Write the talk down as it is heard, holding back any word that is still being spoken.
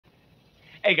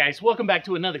Hey guys, welcome back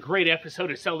to another great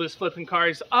episode of Sell Those Flipping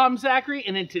Cars. I'm Zachary,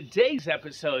 and in today's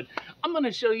episode, I'm going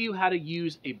to show you how to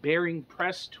use a bearing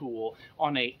press tool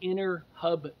on an inner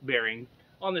hub bearing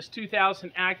on this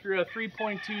 2000 Acura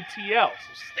 3.2 TL.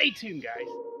 So stay tuned, guys.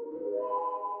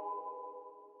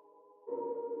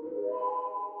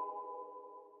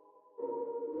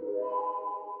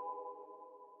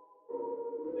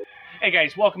 Hey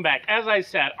guys, welcome back. As I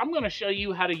said, I'm going to show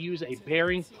you how to use a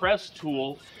bearing press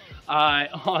tool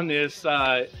on this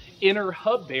inner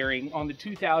hub bearing on the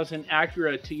 2000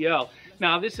 Acura TL.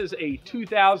 Now this is a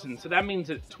 2000, so that means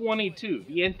it's 22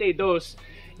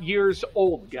 years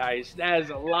old, guys. That is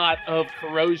a lot of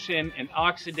corrosion and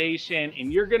oxidation,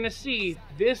 and you're going to see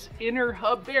this inner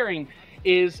hub bearing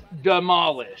is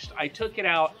demolished. I took it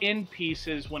out in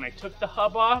pieces when I took the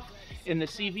hub off and the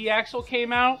CV axle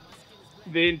came out.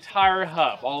 The entire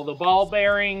hub, all the ball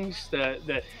bearings,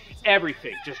 the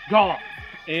everything just gone,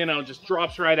 you know, just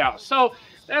drops right out. So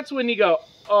that's when you go,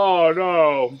 oh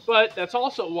no. But that's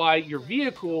also why your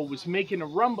vehicle was making a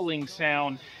rumbling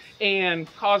sound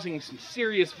and causing some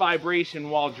serious vibration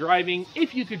while driving,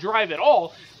 if you could drive at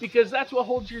all, because that's what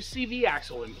holds your CV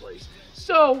axle in place.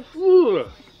 So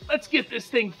let's get this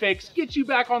thing fixed, get you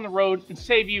back on the road, and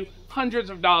save you hundreds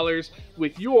of dollars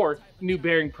with your new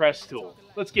bearing press tool.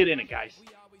 Let's get in it, guys.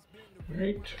 All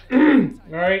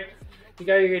right. You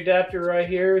got your adapter right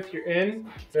here with your in.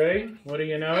 Okay. What do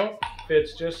you know?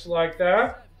 Fits just like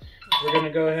that. We're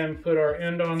gonna go ahead and put our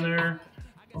end on there,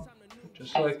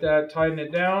 just like that. Tighten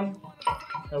it down.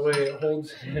 That way it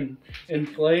holds in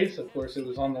place. Of course, it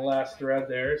was on the last thread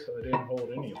there, so it didn't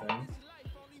hold anything.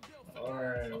 All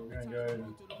right. We're gonna go ahead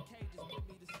and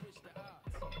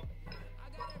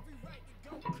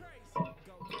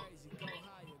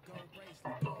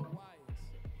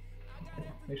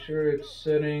make sure it's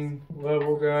sitting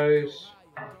level, guys.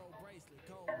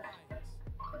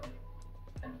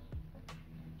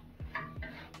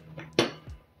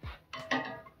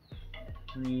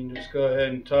 And you just go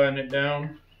ahead and tighten it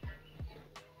down.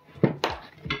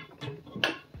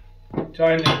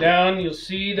 Tighten it down, you'll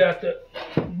see that the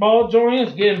ball joint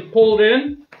is getting pulled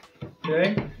in.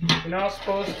 Okay, you're not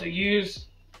supposed to use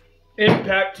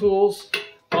impact tools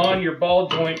on your ball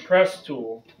joint press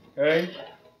tool. Okay.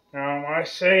 Now, am I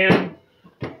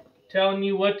telling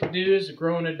you what to do as a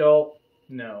grown adult?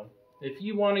 No. If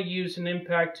you want to use an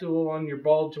impact tool on your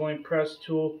ball joint press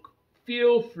tool,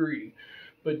 feel free.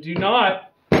 But do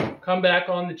not come back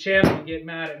on the channel and get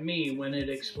mad at me when it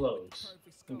explodes.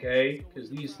 Okay? Because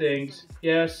these things,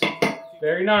 yes,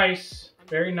 very nice,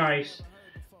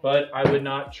 but I would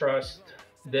not trust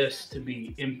this to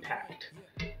be impact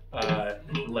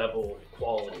level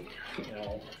quality. You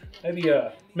know, maybe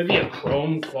a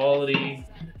chrome quality,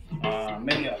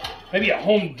 maybe a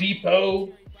Home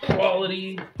Depot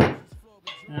quality, you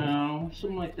know,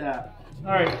 something like that.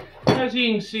 All right, as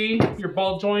you can see, your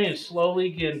ball joint is slowly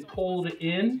getting pulled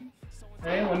in.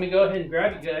 Okay, let me go ahead and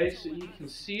grab you guys so you can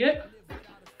see it.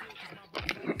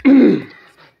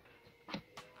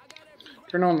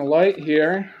 Turn on the light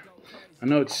here. I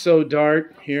know it's so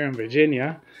dark here in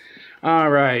Virginia.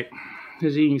 All right,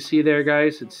 as you can see there,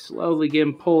 guys, it's slowly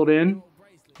getting pulled in.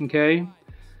 Okay,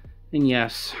 and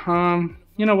yes,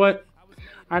 you know what?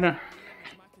 There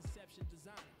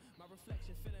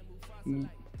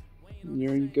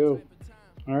you go.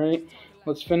 All right,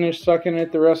 let's finish sucking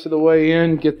it the rest of the way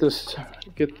in. Get this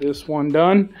one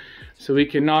done, so we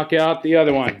can knock out the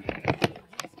other one.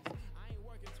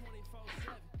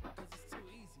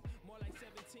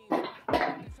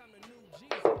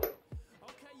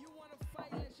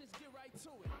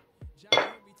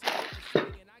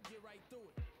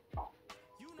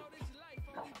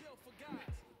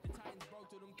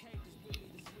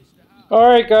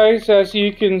 Alright guys, as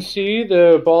you can see,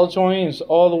 the ball joint is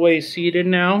all the way seated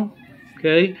now.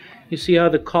 Okay, you see how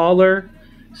the collar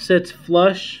sits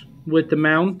flush with the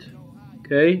mount.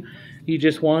 Okay, you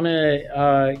just want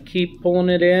to keep pulling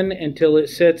it in until it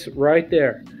sits right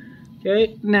there.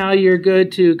 Okay, now you're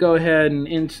good to go ahead and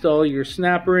install your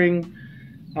snap ring.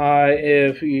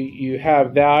 If you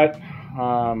have that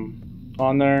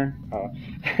on there,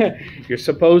 you're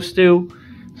supposed to.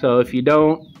 So if you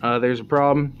don't, there's a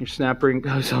problem. Your snap ring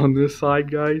goes on this side,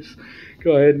 guys.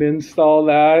 Go ahead and install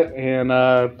that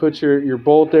and put your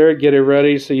bolt there. Get it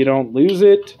ready so you don't lose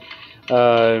it.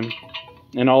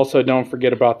 And also don't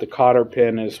forget about the cotter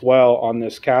pin as well on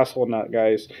this castle nut,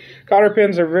 guys. Cotter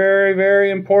pins are very, very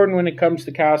important when it comes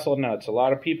to castle nuts. A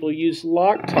lot of people use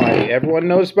Loctite. Everyone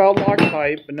knows about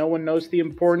Loctite, but no one knows the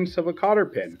importance of a cotter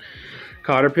pin.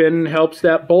 Cotter pin helps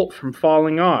that bolt from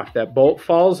falling off. That bolt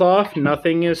falls off,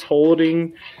 nothing is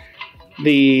holding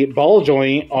the ball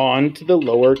joint onto the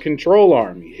lower control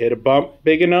arm. You hit a bump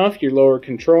big enough, your lower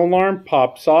control arm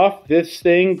pops off. This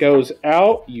thing goes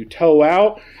out, you tow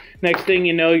out. Next thing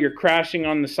you know, you're crashing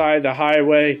on the side of the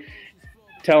highway,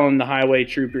 telling the highway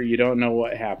trooper you don't know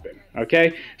what happened.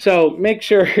 Okay, so make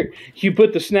sure you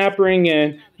put the snap ring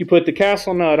in, you put the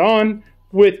castle nut on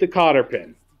with the cotter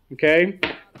pin. Okay,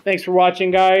 thanks for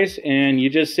watching, guys, and you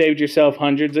just saved yourself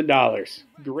hundreds of dollars.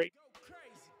 Great.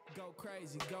 Go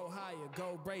crazy, go higher,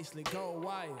 go bracelet, go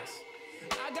wires.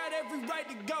 I got every right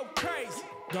to go crazy.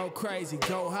 Go crazy,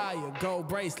 go higher, go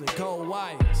bracelet, go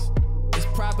wires. It's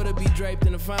proper to be draped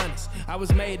in the finest. I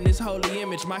was made in this holy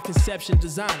image, my conception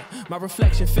designer. My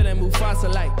reflection feeling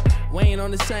Mufasa like. We ain't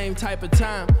on the same type of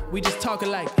time, we just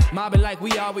talking like. Mobbing like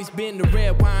we always been the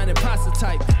red wine and pasta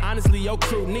type. Honestly, your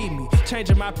crew need me,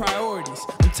 changing my priorities.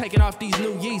 I'm taking off these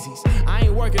new Yeezys. I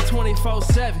ain't working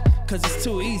 24/7, cause it's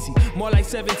too easy. More like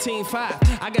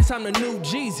 17.5, I guess I'm the new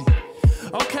Jeezy.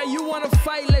 Okay, you wanna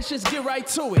fight, let's just get right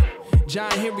to it.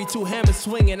 John Henry, 2 hammers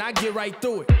swinging, I get right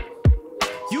through it.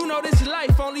 You know this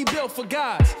life only built for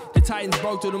gods. The Titans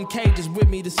broke through them cages with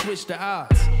me to switch the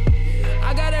odds.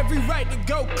 I got every right to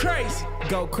go crazy.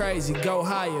 Go crazy, go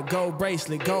higher, go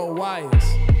bracelet, go wires.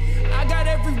 I got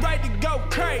every right to go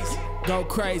crazy. Go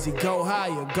crazy, go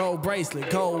higher, go bracelet,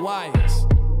 go wires.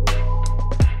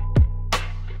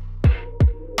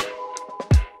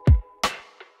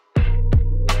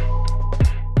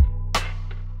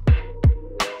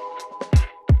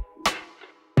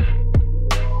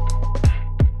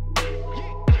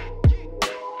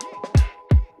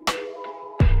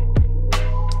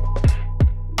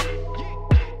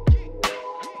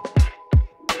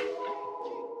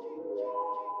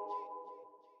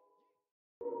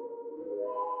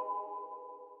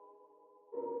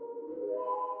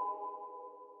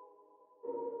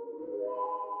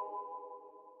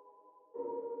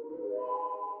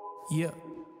 Yeah.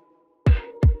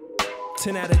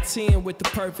 10 out of 10 with the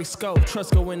perfect scope.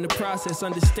 Trust go in the process,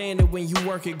 understand it when you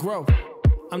work it, grow.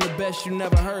 I'm the best you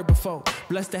never heard before.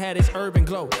 Blessed to have this urban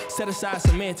glow. Set aside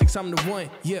semantics, I'm the one,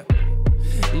 yeah.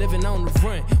 Living on the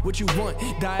front, what you want?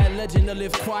 Die a legend or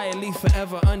live quietly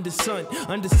forever under sun.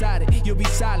 Undecided, you'll be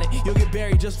silent, you'll get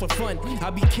buried just for fun.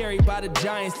 I'll be carried by the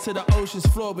giants to the ocean's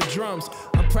floor with drums.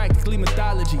 I'm practically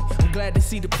mythology, I'm glad to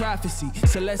see the prophecy.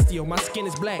 Celestial, my skin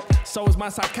is black, so is my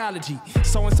psychology.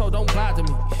 So-and-so don't bother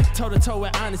me, toe-to-toe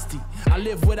with honesty. I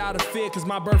live without a fear, cause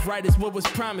my birthright is what was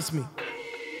promised me.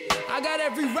 I got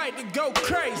every right to go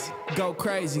crazy. Go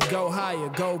crazy, go higher,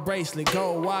 go bracelet,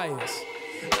 go wires.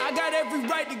 I got every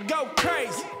right to go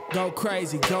crazy. Go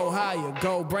crazy, go higher,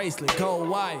 go bracelet, go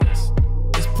wires.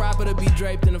 It's proper to be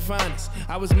draped in the finest.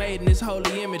 I was made in this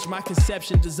holy image, my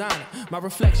conception designer. My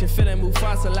reflection feeling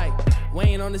Mufasa like. We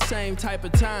ain't on the same type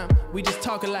of time, we just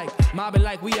talking like. Mobbing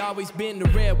like we always been the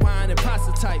red wine and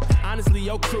pasta type. Honestly,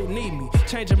 your crew need me,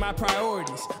 changing my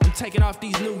priorities. I'm taking off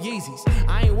these new Yeezys.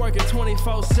 I ain't working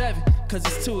 24/7, cause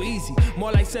it's too easy.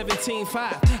 More like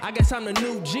 17.5, I guess I'm the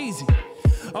new Jeezy.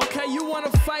 Okay, you wanna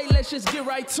fight, let's just get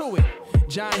right to it.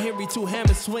 John Henry, 2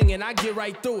 hammers swinging, I get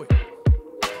right through it.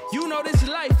 You know this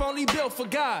life only built for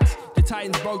gods. The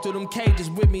Titans broke through them cages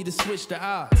with me to switch the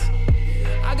odds.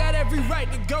 I got every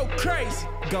right to go crazy.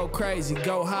 Go crazy,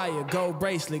 go higher, go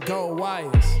bracelet, go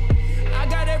wires. I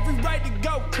got every right to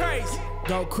go crazy.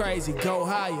 Go crazy, go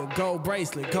higher, go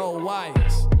bracelet, go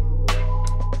wires.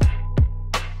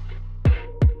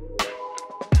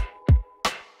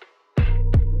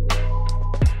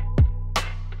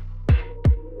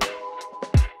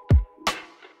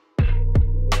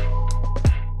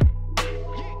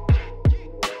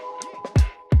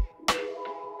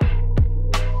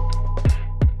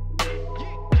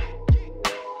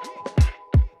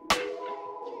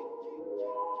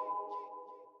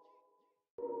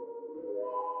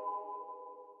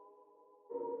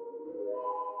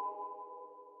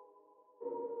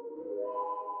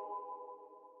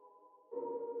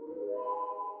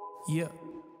 Yeah.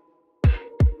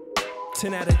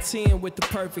 10 out of 10 with the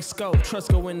perfect scope.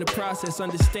 Trust go in the process,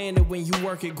 understand it when you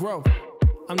work it, grow.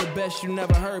 I'm the best you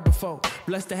never heard before.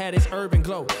 Blessed to have this urban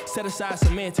glow. Set aside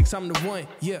semantics, I'm the one,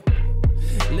 yeah.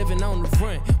 Living on the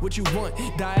front, what you want?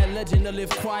 Die a legend or live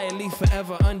quietly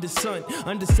forever under sun.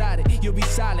 Undecided, you'll be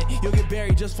silent, you'll get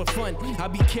buried just for fun. I'll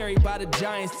be carried by the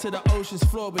giants to the ocean's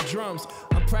floor with drums.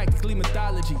 I'm practically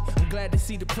mythology, I'm glad to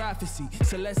see the prophecy.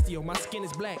 Celestial, my skin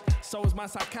is black, so is my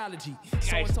psychology.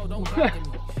 So-and-so don't bother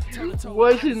me.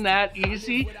 Wasn't that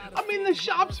easy? I mean, the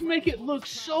shops make it look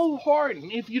so hard.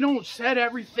 And if you don't set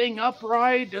everything up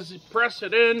right, does it press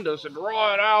it in? Does it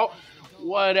draw it out?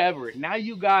 whatever. Now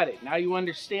you got it. Now you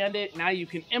understand it. Now you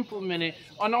can implement it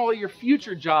on all your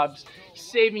future jobs,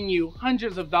 saving you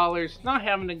hundreds of dollars, not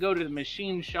having to go to the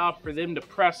machine shop for them to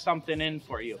press something in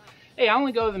for you. Hey, I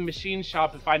only go to the machine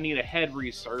shop if I need a head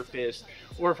resurfaced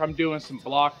or if I'm doing some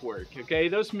block work, okay?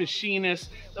 Those machinists,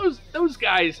 those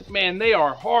guys, man, they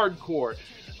are hardcore.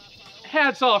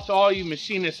 Hats off to all you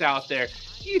machinists out there.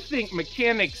 You think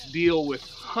mechanics deal with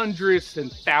hundreds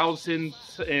and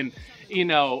thousands and, you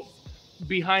know,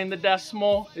 behind the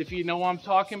decimal, if you know what I'm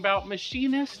talking about?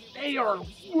 Machinists, they are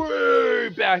way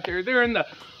back there. They're in the,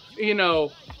 you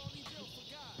know,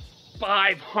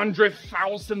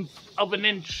 500,000th of an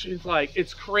inch. It's like,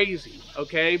 it's crazy,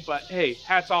 okay? But hey,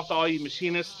 hats off to all you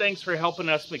machinists. Thanks for helping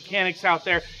us mechanics out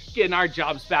there getting our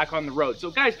jobs back on the road.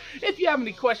 So guys, if you have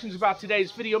any questions about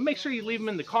today's video, make sure you leave them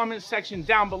in the comments section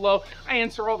down below. I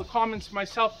answer all the comments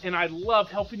myself, and I love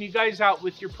helping you guys out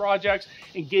with your projects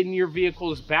and getting your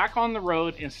vehicles back on the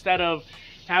road instead of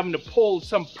having to pull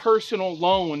some personal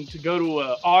loan to go to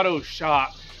an auto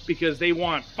shop because they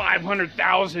want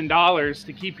 $500,000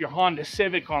 to keep your Honda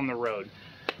Civic on the road.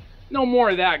 No more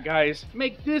of that, guys.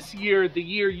 Make this year the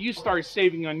year you start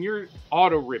saving on your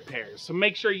auto repairs. So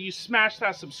make sure you smash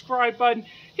that subscribe button,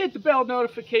 hit the bell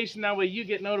notification, that way you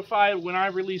get notified when I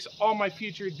release all my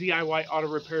future DIY auto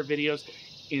repair videos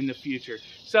in the future.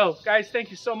 So guys, thank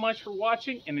you so much for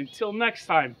watching, and until next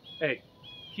time, hey,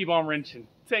 keep on wrenching.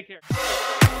 Take care.